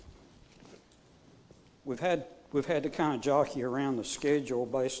we've had to kind of jockey around the schedule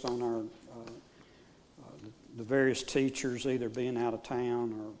based on our the various teachers either being out of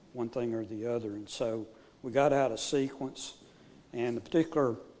town or one thing or the other, and so we got out of sequence. And the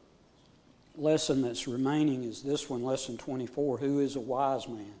particular lesson that's remaining is this one, lesson 24, Who is a Wise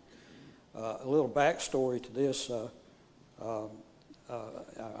Man? A little backstory to this. I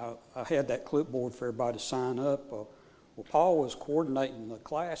had that clipboard for everybody to sign up. Well, Paul was coordinating the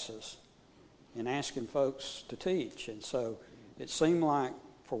classes and asking folks to teach. And so it seemed like,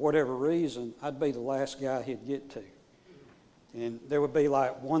 for whatever reason, I'd be the last guy he'd get to. And there would be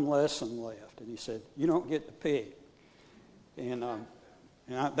like one lesson left. And he said, you don't get to pick. And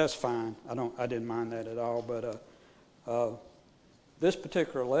that's fine. I didn't mind that at all. But this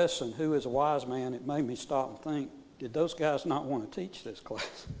particular lesson, Who is a Wise Man, it made me stop and think, did those guys not want to teach this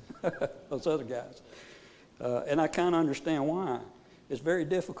class? Those other guys. And I kind of understand why. It's very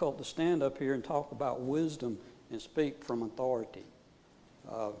difficult to stand up here and talk about wisdom and speak from authority.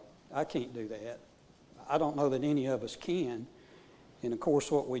 I can't do that. I don't know that any of us can. And of course,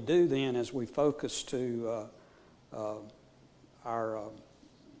 what we do then is we focus to the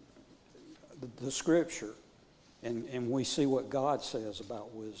Scripture, and we see what God says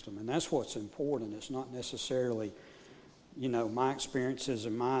about wisdom, and that's what's important. It's not necessarily, my experiences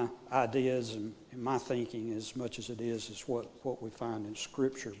and my ideas and my thinking as much as it is what we find in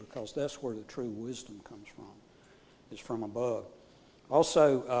Scripture, because that's where the true wisdom comes from. It's from above.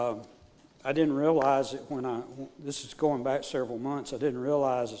 Also, I didn't realize it this is going back several months, I didn't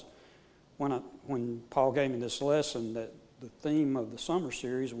realize when Paul gave me this lesson that the theme of the summer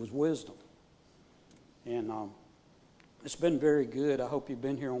series was wisdom. And it's been very good. I hope you've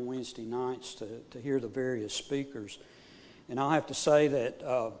been here on Wednesday nights to hear the various speakers. And I'll have to say that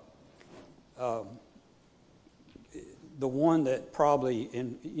the one that probably,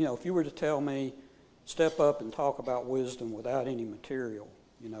 if you were to tell me, step up and talk about wisdom without any material,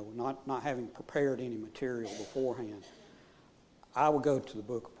 not having prepared any material beforehand, I would go to the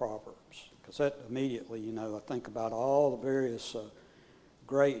book of Proverbs, because that immediately, I think about all the various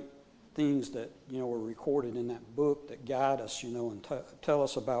great things that, were recorded in that book that guide us, and tell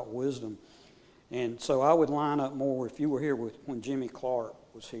us about wisdom. And so I would line up more, if you were here when Jimmy Clark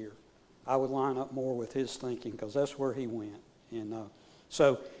was here, I would line up more with his thinking, because that's where he went. And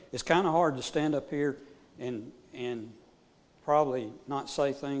so it's kind of hard to stand up here and probably not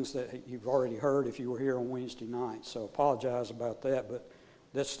say things that you've already heard if you were here on Wednesday night. So apologize about that, but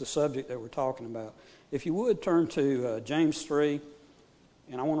that's the subject that we're talking about. If you would, turn to James 3,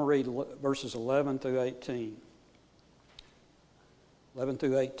 and I want to read verses 11 through 18. 11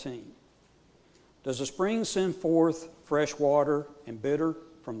 through 18. Does a spring send forth fresh water and bitter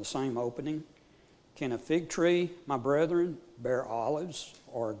from the same opening? Can a fig tree, my brethren, bear olives,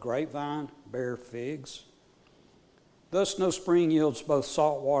 or a grapevine bear figs? Thus no spring yields both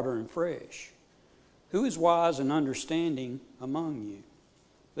salt water and fresh. Who is wise and understanding among you?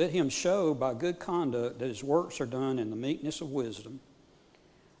 Let him show by good conduct that his works are done in the meekness of wisdom.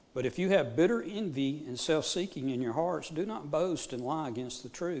 But if you have bitter envy and self-seeking in your hearts, do not boast and lie against the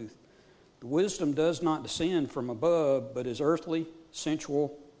truth. The wisdom does not descend from above, but is earthly,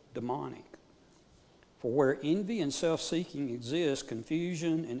 sensual, demonic. For where envy and self-seeking exist,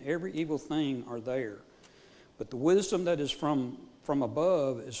 confusion and every evil thing are there. But the wisdom that is from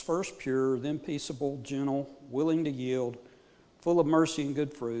above is first pure, then peaceable, gentle, willing to yield, full of mercy and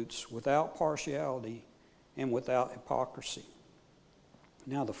good fruits, without partiality and without hypocrisy.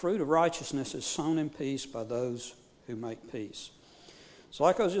 Now the fruit of righteousness is sown in peace by those who make peace. So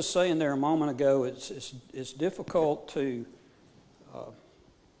like I was just saying there a moment ago, it's difficult to,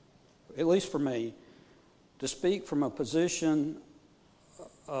 at least for me, to speak from a position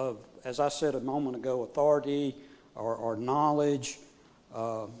of, as I said a moment ago, authority or knowledge.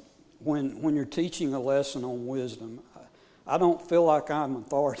 When you're teaching a lesson on wisdom, I don't feel like I'm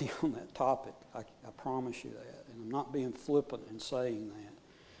authority on that topic. I promise you that. And I'm not being flippant in saying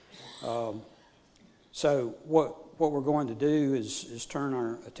that. So what we're going to do is turn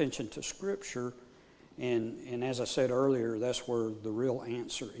our attention to Scripture. And as I said earlier, that's where the real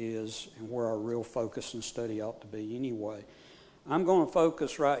answer is and where our real focus and study ought to be anyway. I'm going to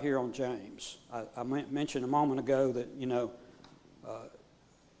focus right here on James. I mentioned a moment ago that,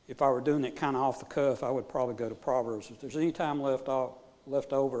 if I were doing it kind of off the cuff, I would probably go to Proverbs. If there's any time left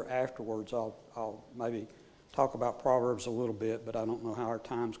over afterwards, I'll maybe talk about Proverbs a little bit, but I don't know how our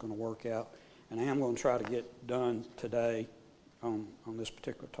time's going to work out. And I am going to try to get done today on this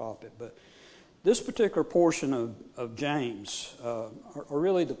particular topic. But this particular portion of James, or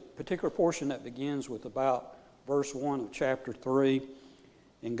really the particular portion that begins with about verse 1 of chapter 3,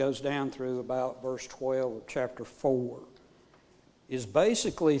 and goes down through about verse 12 of chapter 4, is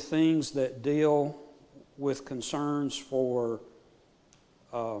basically things that deal with concerns for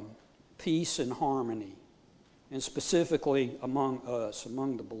peace and harmony, and specifically among us,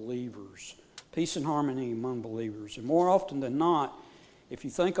 among the believers. Peace and harmony among believers. And more often than not, if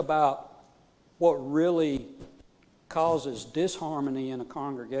you think about what really causes disharmony in a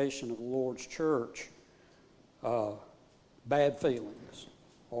congregation of the Lord's church, bad feelings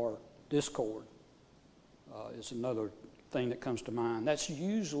or discord is another thing that comes to mind. That's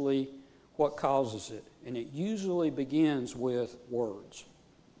usually what causes it, and it usually begins with words.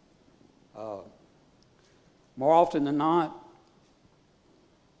 More often than not,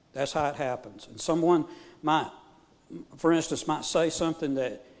 that's how it happens. And someone might, for instance, might say something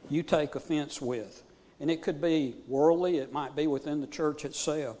that you take offense with. And it could be worldly, it might be within the church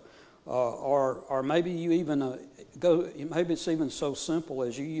itself. Or maybe you even maybe it's even so simple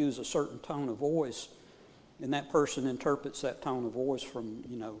as you use a certain tone of voice, and that person interprets that tone of voice from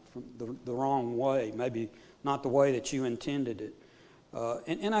the wrong way, maybe not the way that you intended it.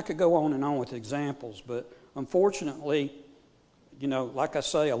 And I could go on and on with examples, but unfortunately, like I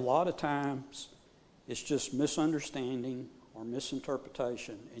say, a lot of times it's just misunderstanding or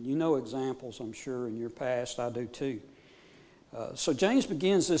misinterpretation. And you know examples, I'm sure, in your past. I do too. So James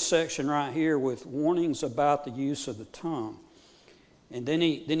begins this section right here with warnings about the use of the tongue. And then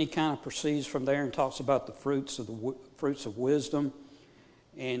he kind of proceeds from there and talks about the fruits of wisdom.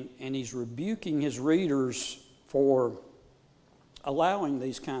 And he's rebuking his readers for allowing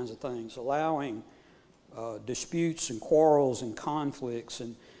these kinds of things, allowing disputes and quarrels and conflicts,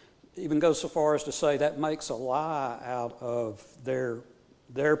 and even goes so far as to say that makes a lie out of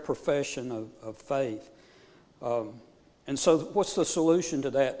their profession of faith. And so what's the solution to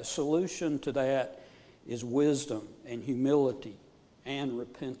that? The solution to that is wisdom and humility and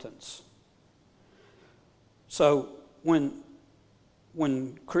repentance. So when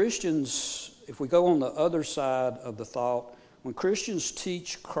Christians, if we go on the other side of the thought, when Christians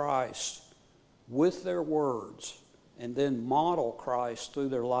teach Christ with their words and then model Christ through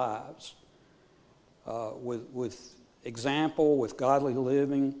their lives, with example, with godly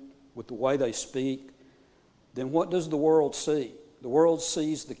living, with the way they speak, then what does the world see? The world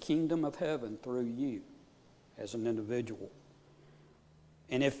sees the kingdom of heaven through you as an individual.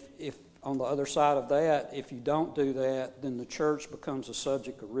 And if on the other side of that, if you don't do that, then the church becomes a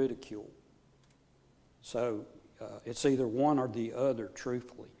subject of ridicule. So it's either one or the other,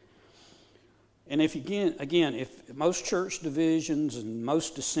 truthfully. And if if most church divisions and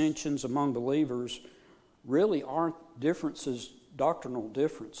most dissensions among believers really aren't doctrinal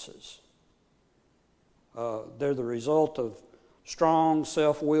differences, they're the result of strong,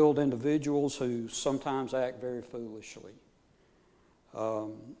 self-willed individuals who sometimes act very foolishly.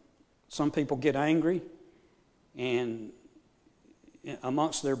 Some people get angry and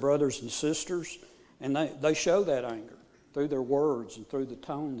amongst their brothers and sisters, and they show that anger through their words and through the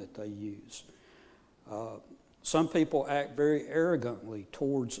tone that they use. Some people act very arrogantly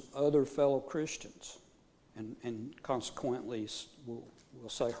towards other fellow Christians, and consequently will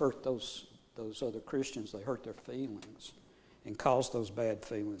say hurt those other Christians. They hurt their feelings and cause those bad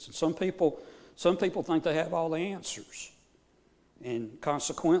feelings. And some people think they have all the answers, and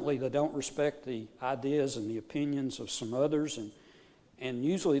consequently they don't respect the ideas and the opinions of some others. And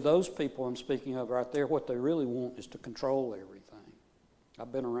usually those people I'm speaking of right there, what they really want is to control everything.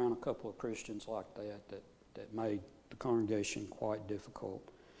 I've been around a couple of Christians like that made the congregation quite difficult.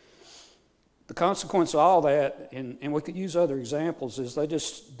 The consequence of all that, and we could use other examples, is they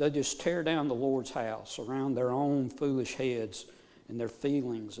just tear down the Lord's house around their own foolish heads and their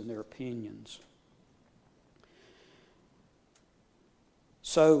feelings and their opinions.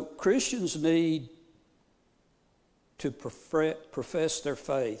 So Christians need to profess their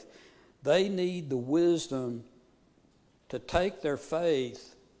faith. They need the wisdom to take their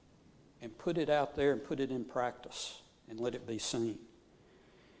faith and put it out there and put it in practice and let it be seen.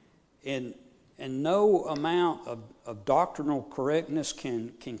 And no amount of doctrinal correctness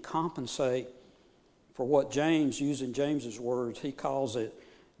can compensate for what James, using James's words, he calls it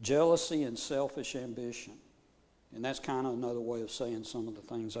jealousy and selfish ambition. And that's kind of another way of saying some of the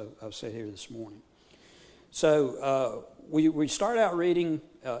things I've said here this morning. So we start out reading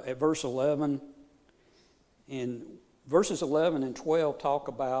at verse 11, and verses 11 and 12 talk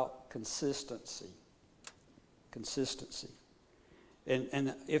about consistency. Consistency.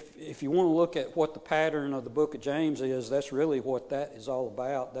 And if you want to look at what the pattern of the book of James is, that's really what that is all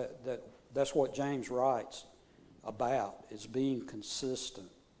about. That's what James writes about, is being consistent.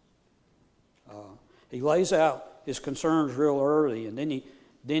 He lays out his concerns real early, and then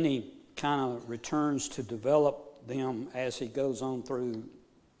then he kind of returns to develop them as he goes on through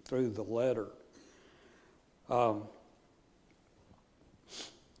the letter.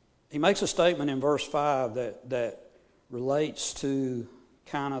 He makes a statement in verse 5 that relates to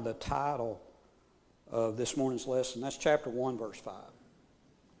kind of the title of this morning's lesson. That's chapter 1, verse 5.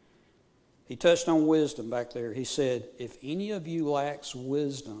 He touched on wisdom back there. He said, if any of you lacks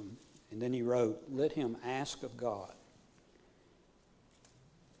wisdom, and then he wrote, let him ask of God.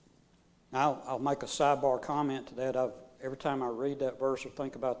 Now, I'll make a sidebar comment to that. Every time I read that verse or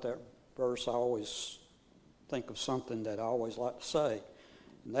think about that verse, I always think of something that I always like to say.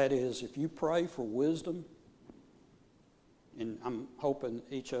 And that is, if you pray for wisdom, and I'm hoping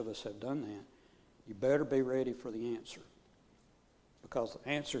each of us have done that, you better be ready for the answer. Because the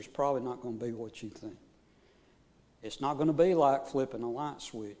answer is probably not going to be what you think. It's not going to be like flipping a light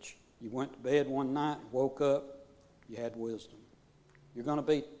switch. You went to bed one night, woke up, you had wisdom. You're going to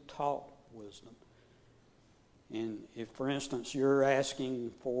be taught wisdom. And if, for instance, you're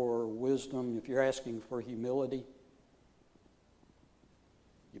asking for wisdom, if you're asking for humility,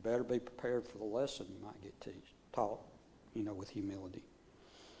 you better be prepared for the lesson you might get taught, with humility.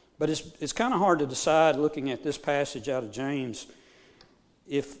 But it's kind of hard to decide, looking at this passage out of James,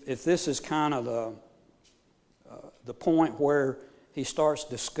 if this is kind of the point where he starts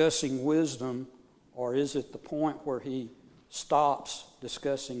discussing wisdom, or is it the point where he stops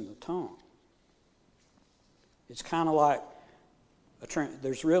discussing the tongue? It's kind of like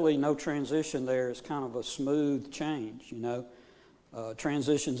there's really no transition there. It's kind of a smooth change,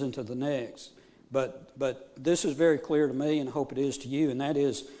 transitions into the next. But this is very clear to me, and I hope it is to you, and that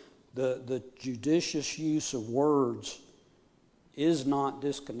is the judicious use of words is not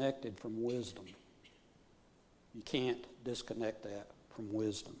disconnected from wisdom. You can't disconnect that from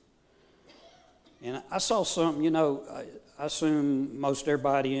wisdom. And I saw something, I assume most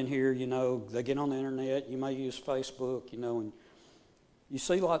everybody in here, they get on the internet, you may use Facebook, and you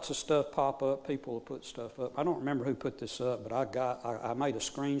see lots of stuff pop up, people will put stuff up. I don't remember who put this up, but I made a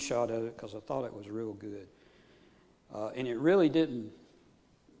screenshot of it because I thought it was real good. And it really didn't,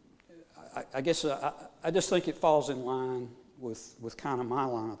 I guess I just think it falls in line with kind of my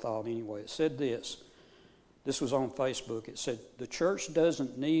line of thought anyway. It said this was on Facebook. It said, the church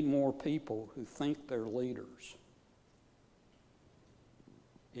doesn't need more people who think they're leaders.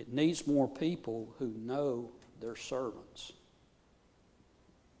 It needs more people who know they're servants.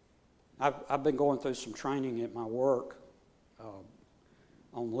 I've been going through some training at my work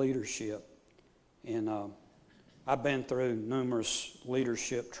on leadership. And I've been through numerous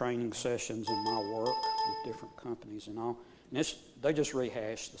leadership training sessions in my work with different companies and all. And they just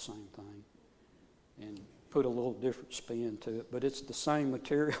rehash the same thing and put a little different spin to it. But it's the same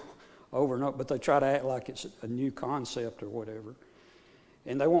material over and over. But they try to act like it's a new concept or whatever.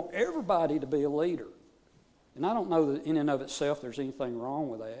 And they want everybody to be a leader. And I don't know that in and of itself there's anything wrong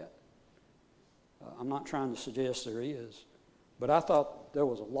with that. I'm not trying to suggest there is. But I thought there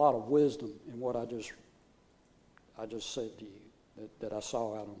was a lot of wisdom in what I just said to you that I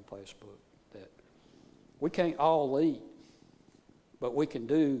saw out on Facebook. That we can't all lead, but we can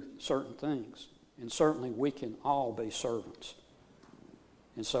do certain things. And certainly we can all be servants.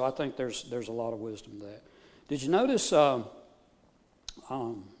 And so I think there's a lot of wisdom to that. Did you notice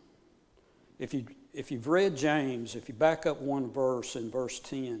if you've read James, if you back up one verse in verse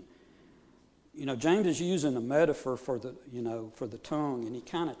 10, James is using a metaphor for the tongue, and he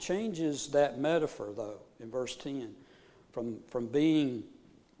kind of changes that metaphor though in verse 10 from being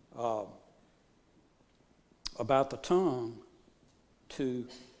about the tongue to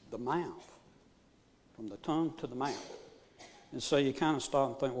the mouth, from the tongue to the mouth. And so you kind of stop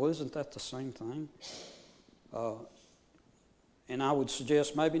and think, well, isn't that the same thing? And I would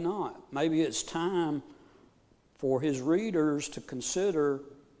suggest maybe not. Maybe it's time for his readers to consider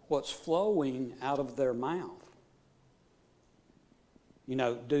what's flowing out of their mouth.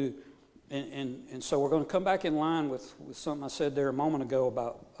 And so we're going to come back in line with something I said there a moment ago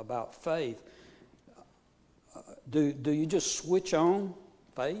about faith. Do you just switch on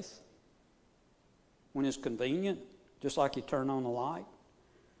faith when it's convenient, just like you turn on the light?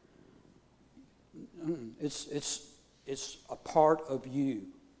 It's a part of you.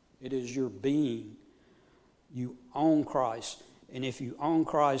 It is your being. You own Christ. And if you own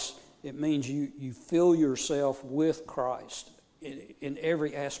Christ, it means you fill yourself with Christ in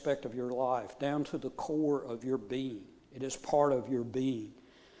every aspect of your life, down to the core of your being. It is part of your being.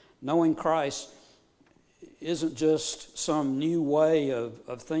 Knowing Christ isn't just some new way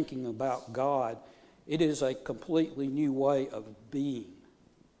of thinking about God. It is a completely new way of being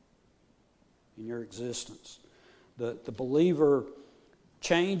in your existence. The believer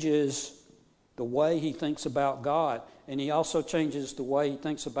changes the way he thinks about God, and he also changes the way he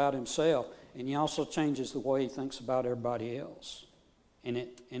thinks about himself, and he also changes the way he thinks about everybody else. And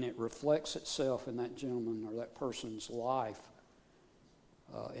it reflects itself in that gentleman or that person's life,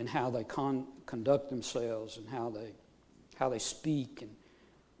 in how they conduct themselves and how they speak and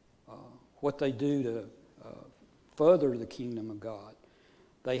what they do to further the kingdom of God.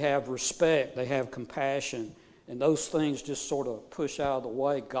 They have respect, they have compassion, and those things just sort of push out of the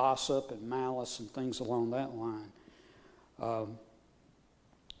way gossip and malice and things along that line.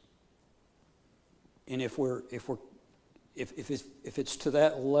 And if it's to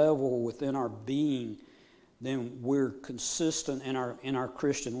that level within our being, then we're consistent in our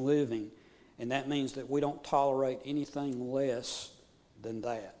Christian living, and that means that we don't tolerate anything less than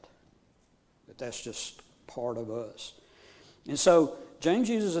that. That's just part of us. And so James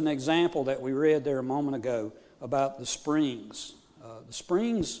uses an example that we read there a moment ago about the springs. The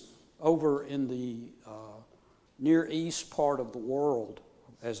springs over in the Near East part of the world,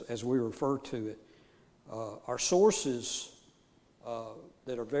 as we refer to it, are sources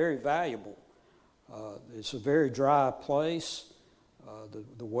that are very valuable. It's a very dry place.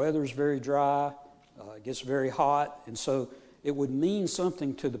 The weather's very dry. It gets very hot, and so it would mean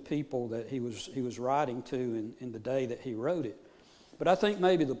something to the people that he was writing to in the day that he wrote it. But I think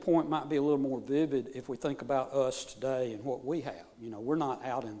maybe the point might be a little more vivid if we think about us today and what we have. You know, we're not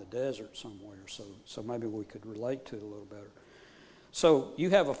out in the desert somewhere, so maybe we could relate to it a little better. So you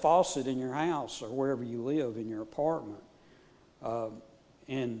have a faucet in your house or wherever you live in your apartment,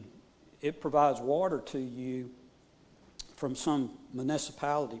 and it provides water to you from some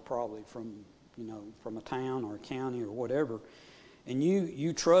municipality, probably from a town or a county or whatever, and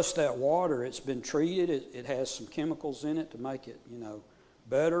you trust that water. It's been treated. It has some chemicals in it to make it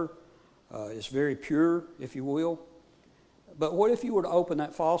better. It's very pure, if you will. But what if you were to open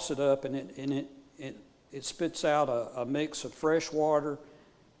that faucet up and it spits out a mix of fresh water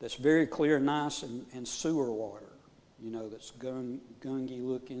that's very clear and nice and sewer water, that's gungy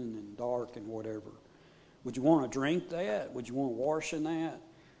looking and dark and whatever? Would you want to drink that? Would you want to wash in that?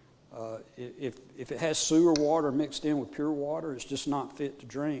 If it has sewer water mixed in with pure water, it's just not fit to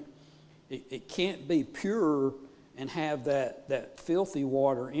drink. It can't be pure and have that filthy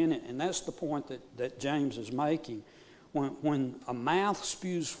water in it. And that's the point that James is making. When a mouth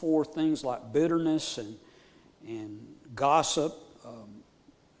spews forth things like bitterness and gossip,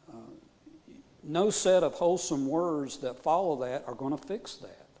 no set of wholesome words that follow that are going to fix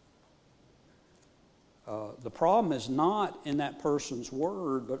that. The problem is not in that person's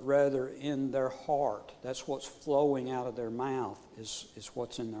word, but rather in their heart. That's what's flowing out of their mouth is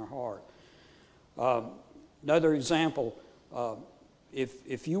what's in their heart. Another example,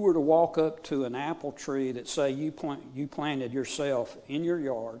 if you were to walk up to an apple tree that, say, you planted yourself in your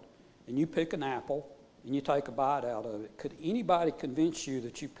yard, and you pick an apple and you take a bite out of it, could anybody convince you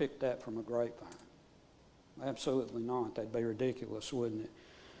that you picked that from a grapevine? Absolutely not. That'd be ridiculous, wouldn't it?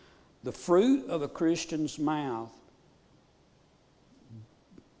 The fruit of a Christian's mouth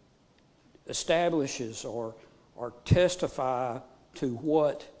establishes or testify to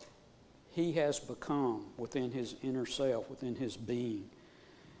what he has become within his inner self, within his being.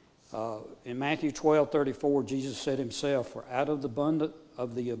 In Matthew 12:34, Jesus said himself, "For out of the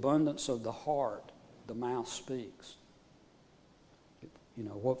abundance of the heart, the mouth speaks."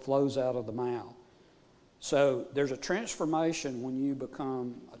 What flows out of the mouth. So there's a transformation when you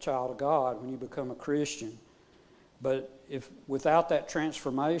become a child of God, when you become a Christian. But if without that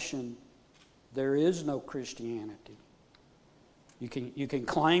transformation, there is no Christianity. You can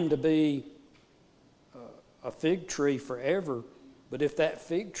claim to be a fig tree forever, but if that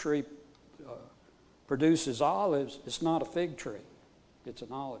fig tree produces olives, it's not a fig tree. It's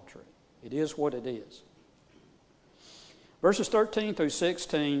an olive tree. It is what it is. Verses 13 through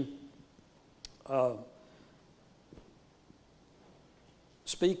 16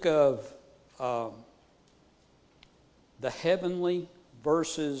 speak of the heavenly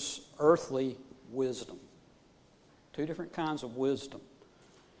versus earthly wisdom. Two different kinds of wisdom.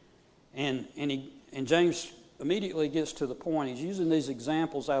 And James immediately gets to the point. He's using these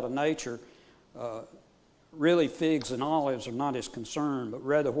examples out of nature. Really, figs and olives are not his concern, but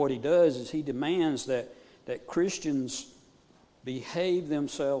rather what he does is he demands that Christians behave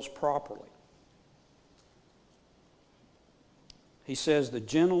themselves properly. He says the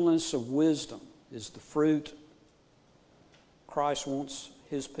gentleness of wisdom is the fruit Christ wants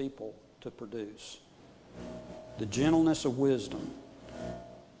his people to produce. The gentleness of wisdom.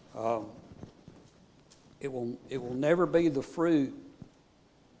 It will never be the fruit.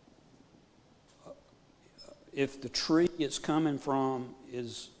 if the tree it's coming from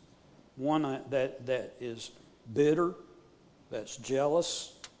is one that is bitter, that's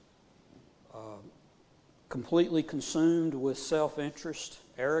jealous, completely consumed with self-interest,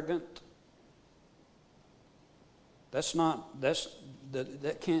 arrogant, that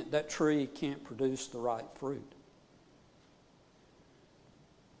tree can't produce the right fruit.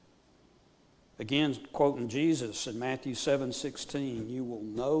 Again, quoting Jesus in Matthew 7:16, you will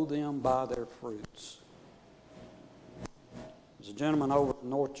know them by their fruits. There's a gentleman over in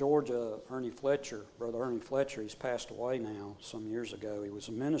North Georgia, Ernie Fletcher, Brother Ernie Fletcher. He's passed away now some years ago. He was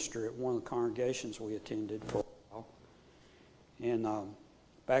a minister at one of the congregations we attended for a while. And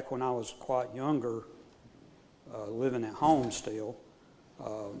back when I was quite younger, living at home still,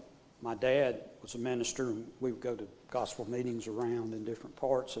 my dad was a minister, and we would go to gospel meetings around in different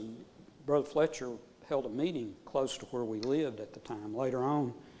parts. And Brother Fletcher held a meeting close to where we lived at the time. Later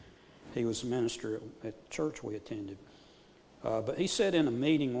on, he was a minister at the church we attended. But he said in a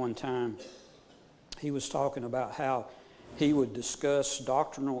meeting one time, he was talking about how he would discuss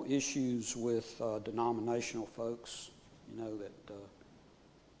doctrinal issues with denominational folks, that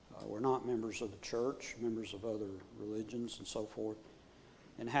were not members of the church, members of other religions and so forth,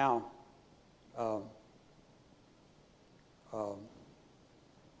 and how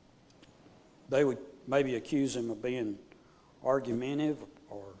they would maybe accuse him of being argumentative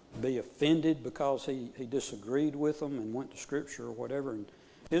or be offended because he disagreed with them and went to Scripture or whatever. And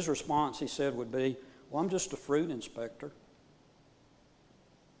his response, he said, would be, well, I'm just a fruit inspector.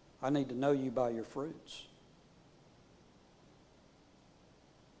 I need to know you by your fruits.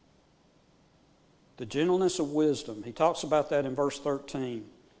 The gentleness of wisdom. He talks about that in verse 13.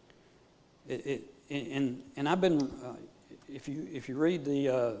 And I've been, if you read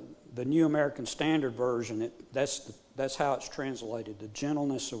the New American Standard Version, that's how it's translated, the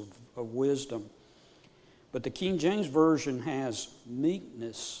gentleness of wisdom. But the King James Version has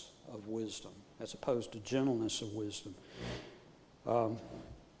meekness of wisdom as opposed to gentleness of wisdom. And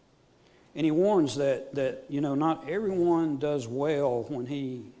he warns that not everyone does well when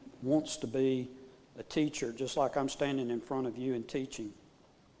he wants to be a teacher, just like I'm standing in front of you and teaching.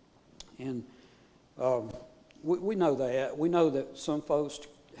 And we know that. We know that some folks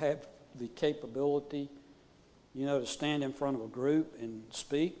have the capability, to stand in front of a group and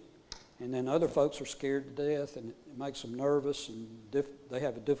speak, and then other folks are scared to death, and it makes them nervous, and they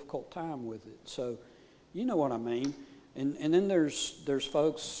have a difficult time with it. So, you know what I mean. And then there's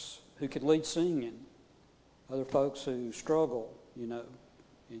folks who can lead singing, other folks who struggle, and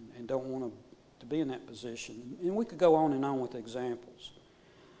don't want to be in that position. And we could go on and on with examples.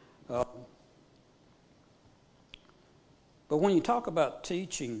 But when you talk about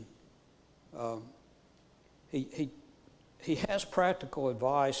teaching, he has practical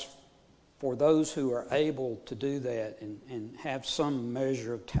advice for those who are able to do that and have some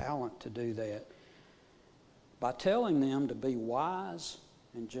measure of talent to do that, by telling them to be wise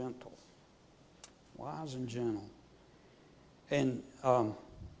and gentle. Wise and gentle. And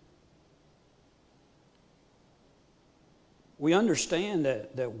we understand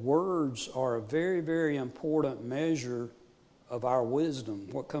that words are a very, very important measure of our wisdom.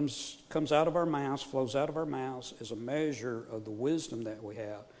 What comes out of our mouths, flows out of our mouths, is a measure of the wisdom that we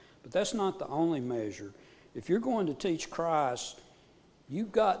have. But that's not the only measure. If you're going to teach Christ,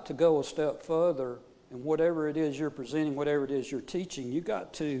 you've got to go a step further, and whatever it is you're presenting, whatever it is you're teaching, you've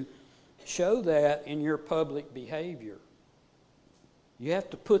got to show that in your public behavior. You have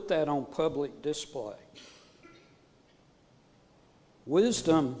to put that on public display.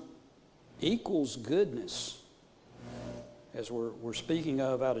 Wisdom equals goodness, as we're speaking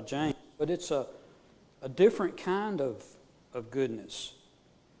of out of James, but it's a different kind of goodness.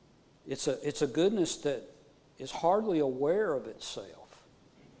 It's a goodness that is hardly aware of itself.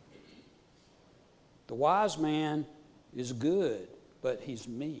 The wise man is good, but he's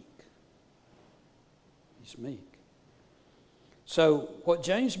meek. He's meek. So what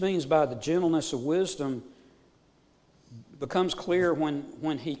James means by the gentleness of wisdom becomes clear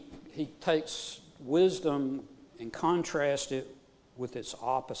when he takes wisdom and contrasts it with its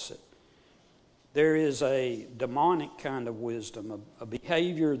opposite. There is a demonic kind of wisdom, a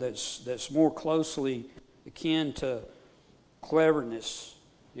behavior that's more closely akin to cleverness,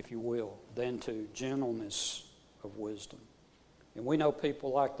 if you will, than to gentleness of wisdom. And we know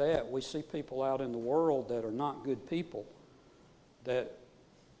people like that. We see people out in the world that are not good people, that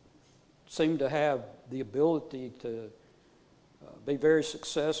seem to have the ability to be very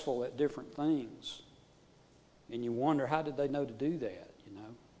successful at different things. And you wonder, how did they know to do that,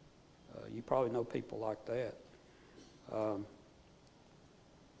 You probably know people like that.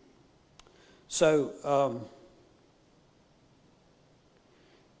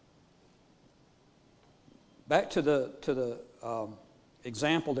 back to the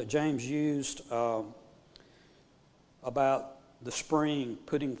example that James used about the spring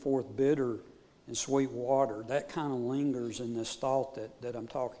putting forth bitter and sweet water. That kind of lingers in this thought that I'm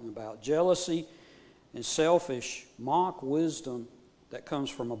talking about. Jealousy and selfish mock wisdom that comes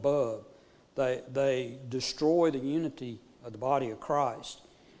from above. They destroy the unity of the body of Christ.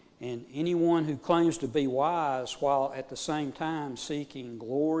 And anyone who claims to be wise while at the same time seeking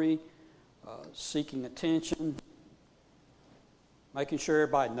glory, seeking attention, making sure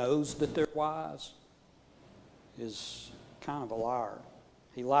everybody knows that they're wise, is kind of a liar.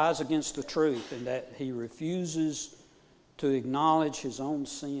 He lies against the truth in that he refuses to acknowledge his own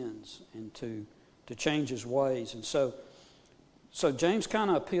sins and to change his ways. And so James kind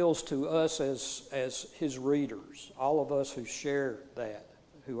of appeals to us as his readers, all of us who share that,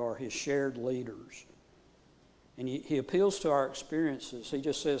 who are his shared leaders. And he appeals to our experiences. He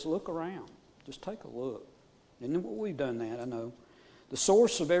just says, look around. Just take a look. And we've done that, I know. The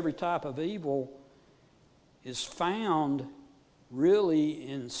source of every type of evil is found really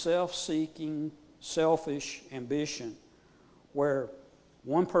in self-seeking, selfish ambition, where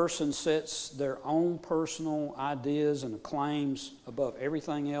one person sets their own personal ideas and claims above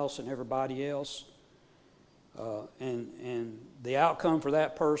everything else and everybody else. And the outcome for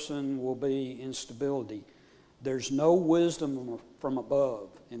that person will be instability. There's no wisdom from above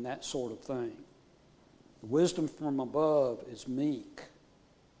in that sort of thing. The wisdom from above is meek.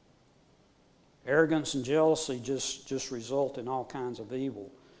 Arrogance and jealousy just result in all kinds of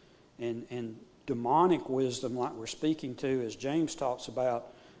evil. And demonic wisdom, like we're speaking to, as James talks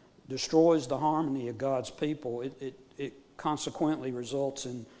about, destroys the harmony of God's people. It consequently results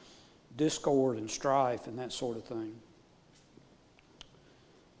in discord and strife and that sort of thing.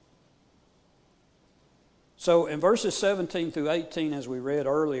 So in verses 17 through 18, as we read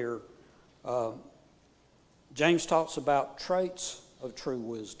earlier, James talks about traits of true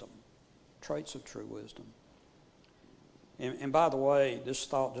wisdom. Traits of true wisdom. And by the way, this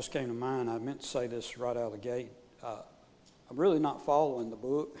thought just came to mind. I meant to say this right out of the gate. I'm really not following the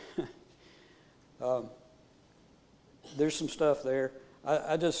book. There's some stuff there.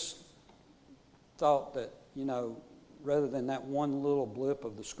 I just thought that, rather than that one little blip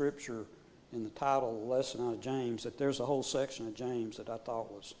of the scripture in the title of the lesson out of James, that there's a whole section of James that I thought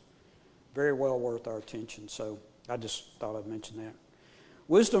was very well worth our attention. So I just thought I'd mention that.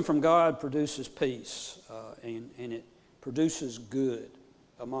 Wisdom from God produces peace, and it produces good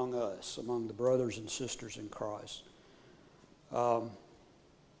among us, among the brothers and sisters in Christ. And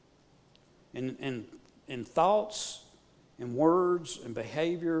thoughts and words and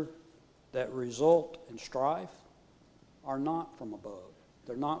behavior that result in strife are not from above.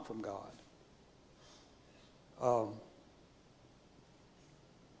 They're not from God.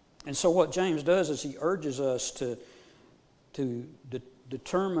 And so what James does is he urges us to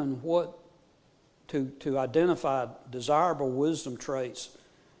determine to identify desirable wisdom traits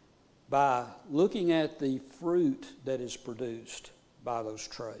by looking at the fruit that is produced by those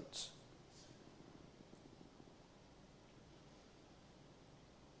traits.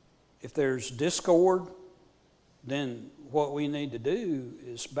 If there's discord, then what we need to do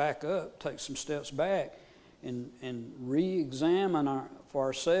is back up, take some steps back, and re-examine for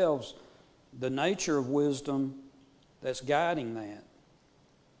ourselves the nature of wisdom that's guiding that.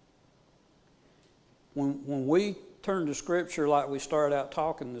 When we turn to Scripture like we started out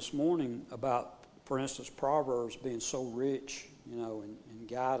talking this morning about, for instance, Proverbs being so rich, in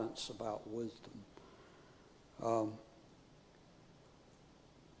guidance about wisdom.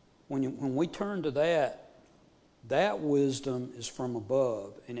 When we turn to that wisdom is from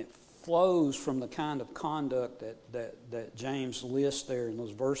above, and it flows from the kind of conduct that James lists there in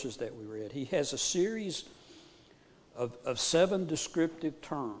those verses that we read. He has a series of 7 descriptive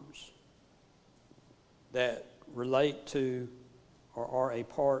terms that relate to or are a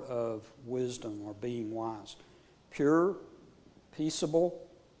part of wisdom or being wise. Pure, peaceable,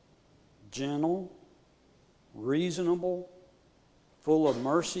 gentle, reasonable, full of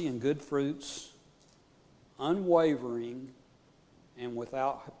mercy and good fruits, unwavering, and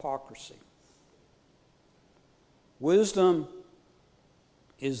without hypocrisy. Wisdom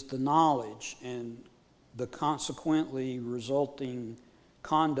is the knowledge and the consequently resulting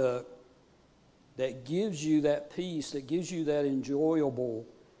conduct that gives you that peace, that gives you that enjoyable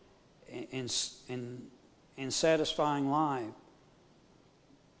and satisfying life.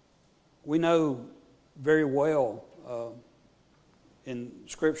 We know very well, and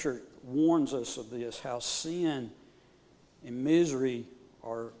Scripture warns us of this, how sin and misery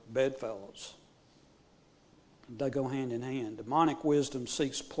are bedfellows. They go hand in hand. Demonic wisdom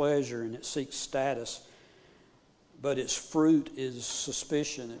seeks pleasure and it seeks status, but its fruit is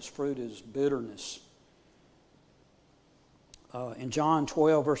suspicion, its fruit is bitterness. In John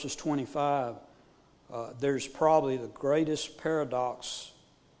 12, verses 25, there's probably the greatest paradox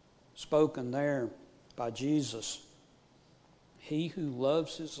spoken there by Jesus. He who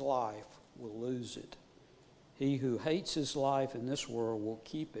loves his life will lose it. He who hates his life in this world will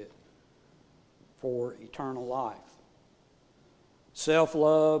keep it for eternal life.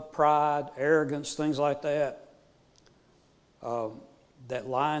 Self-love, pride, arrogance, things like that, that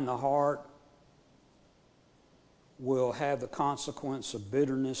lie in the heart will have the consequence of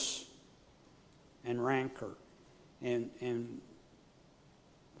bitterness and rancor. And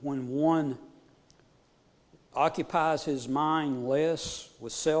when one occupies his mind less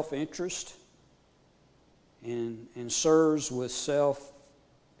with self-interest and serves with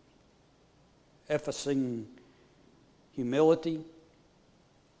self-effacing humility,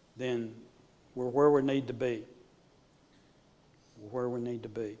 then we're where we need to be. We're where we need to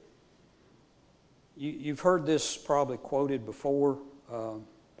be. You've heard this probably quoted before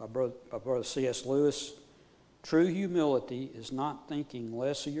by Brother C.S. Lewis. True humility is not thinking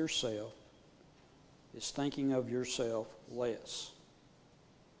less of yourself. It's thinking of yourself less.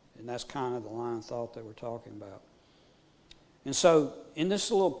 And that's kind of the line of thought that we're talking about. And so, in this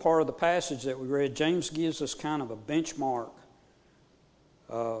little part of the passage that we read, James gives us kind of a benchmark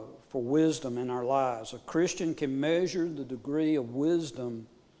for wisdom in our lives. A Christian can measure the degree of wisdom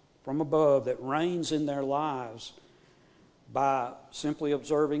from above that reigns in their lives by simply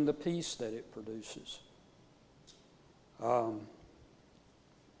observing the peace that it produces.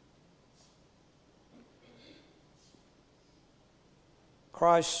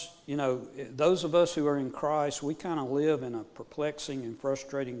 Christ, those of us who are in Christ, we kind of live in a perplexing and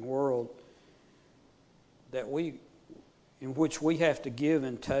frustrating world in which we have to give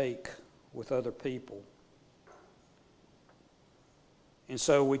and take with other people. And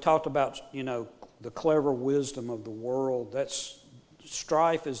so we talked about, the clever wisdom of the world.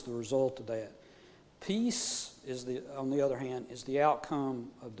 Strife is the result of that. Peace on the other hand, is the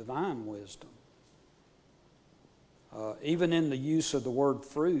outcome of divine wisdom. Even in the use of the word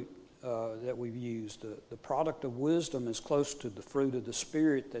fruit that we've used, the product of wisdom is close to the fruit of the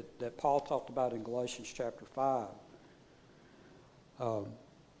Spirit that Paul talked about in Galatians chapter 5.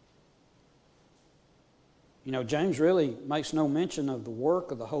 James really makes no mention of the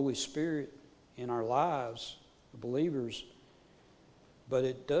work of the Holy Spirit in our lives, the believers, but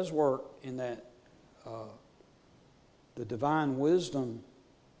it does work in that the divine wisdom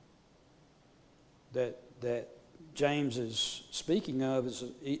that James is speaking of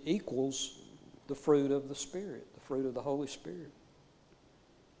equals the fruit of the Spirit, the fruit of the Holy Spirit.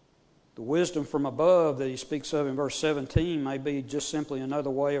 The wisdom from above that he speaks of in verse 17 may be just simply another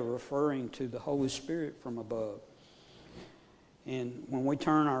way of referring to the Holy Spirit from above. And when we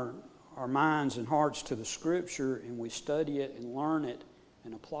turn our minds and hearts to the Scripture and we study it and learn it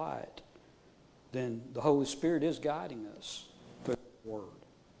and apply it, then the Holy Spirit is guiding us through the Word.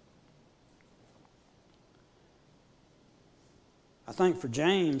 I think for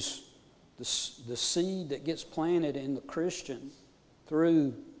James, the seed that gets planted in the Christian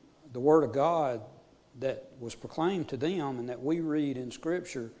through the Word of God that was proclaimed to them and that we read in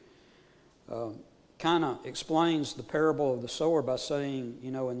Scripture kind of explains the parable of the sower by saying,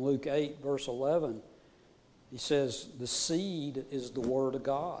 in Luke 8, verse 11, he says, the seed is the Word of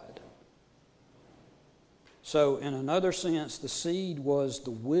God. So in another sense, the seed was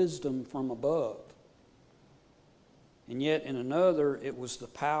the wisdom from above. And yet in another, it was the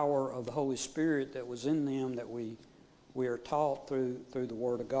power of the Holy Spirit that was in them that we are taught through the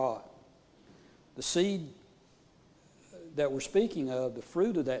Word of God. The seed that we're speaking of, the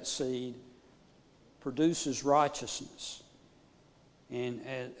fruit of that seed, produces righteousness. And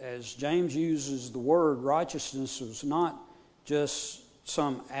as James uses the word, righteousness was not just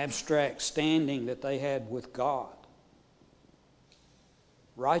some abstract standing that they had with God.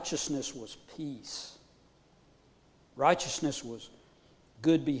 Righteousness was peace. Righteousness was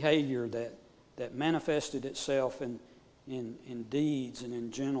good behavior that manifested itself in deeds and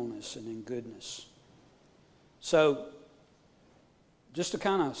in gentleness and in goodness. So, just to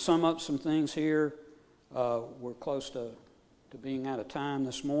kind of sum up some things here, we're close to being out of time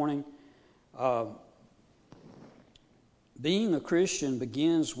this morning. Being a Christian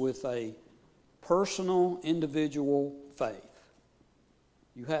begins with a personal, individual faith.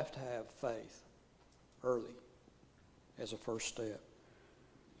 You have to have faith early as a first step.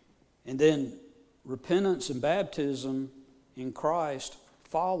 And then repentance and baptism in Christ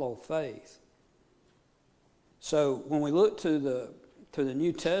follow faith. So when we look to the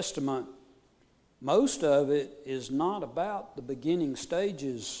New Testament, most of it is not about the beginning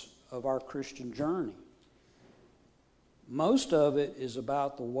stages of our Christian journey. Most of it is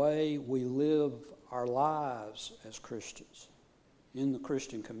about the way we live our lives as Christians in the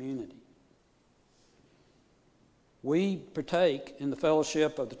Christian community. We partake in the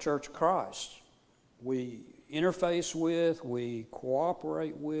fellowship of the Church of Christ. We interface with, we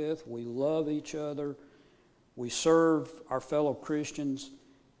cooperate with, we love each other, we serve our fellow Christians,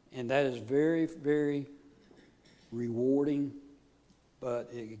 and that is very, very rewarding, but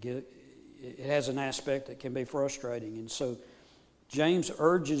it has an aspect that can be frustrating. And so James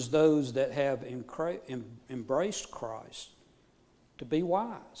urges those that have embraced Christ to be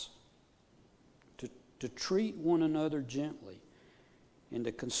wise, to treat one another gently, and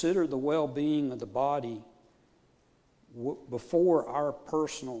to consider the well-being of the body before our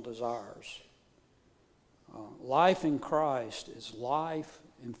personal desires. Life in Christ is life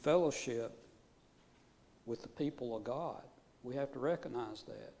in fellowship with the people of God. We have to recognize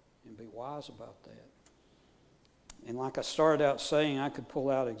that and be wise about that. And like I started out saying, I could pull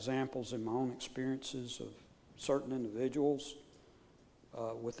out examples in my own experiences of certain individuals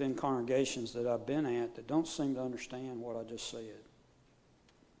within congregations that I've been at that don't seem to understand what I just said,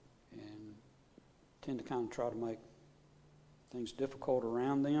 and tend to kind of try to make things difficult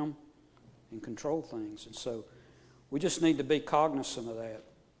around them and control things. And so we just need to be cognizant of that.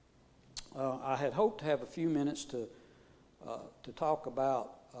 I had hoped to have a few minutes to talk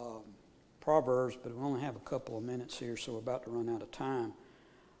about Proverbs, but we only have a couple of minutes here, so we're about to run out of time.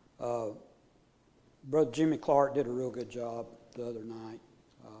 Brother Jimmy Clark did a real good job the other night,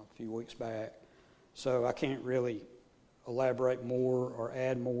 a few weeks back, so I can't really elaborate more or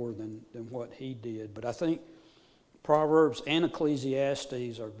add more than what he did. But I think Proverbs and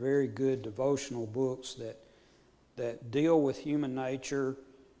Ecclesiastes are very good devotional books that deal with human nature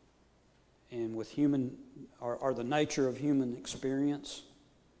and with are the nature of human experience,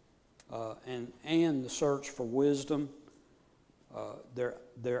 and the search for wisdom.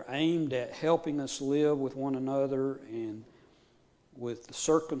 They're aimed at helping us live with one another and with the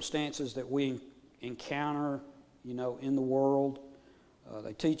circumstances that we encounter, in the world.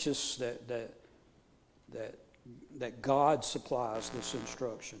 They teach us that God supplies this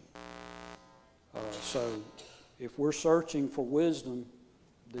instruction. So if we're searching for wisdom,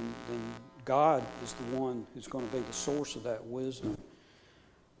 then God is the one who's going to be the source of that wisdom.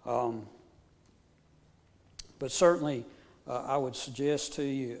 But certainly, I would suggest to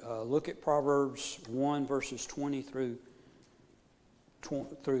you, look at Proverbs 1, verses 20 through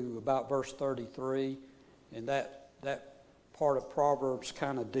about verse 33, and that part of Proverbs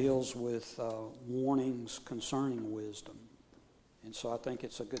kind of deals with warnings concerning wisdom. And so I think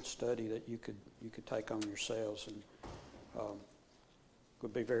it's a good study that you could take on yourselves, and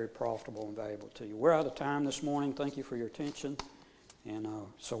would be very profitable and valuable to you. We're out of time this morning. Thank you for your attention, and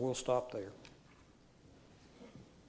so we'll stop there.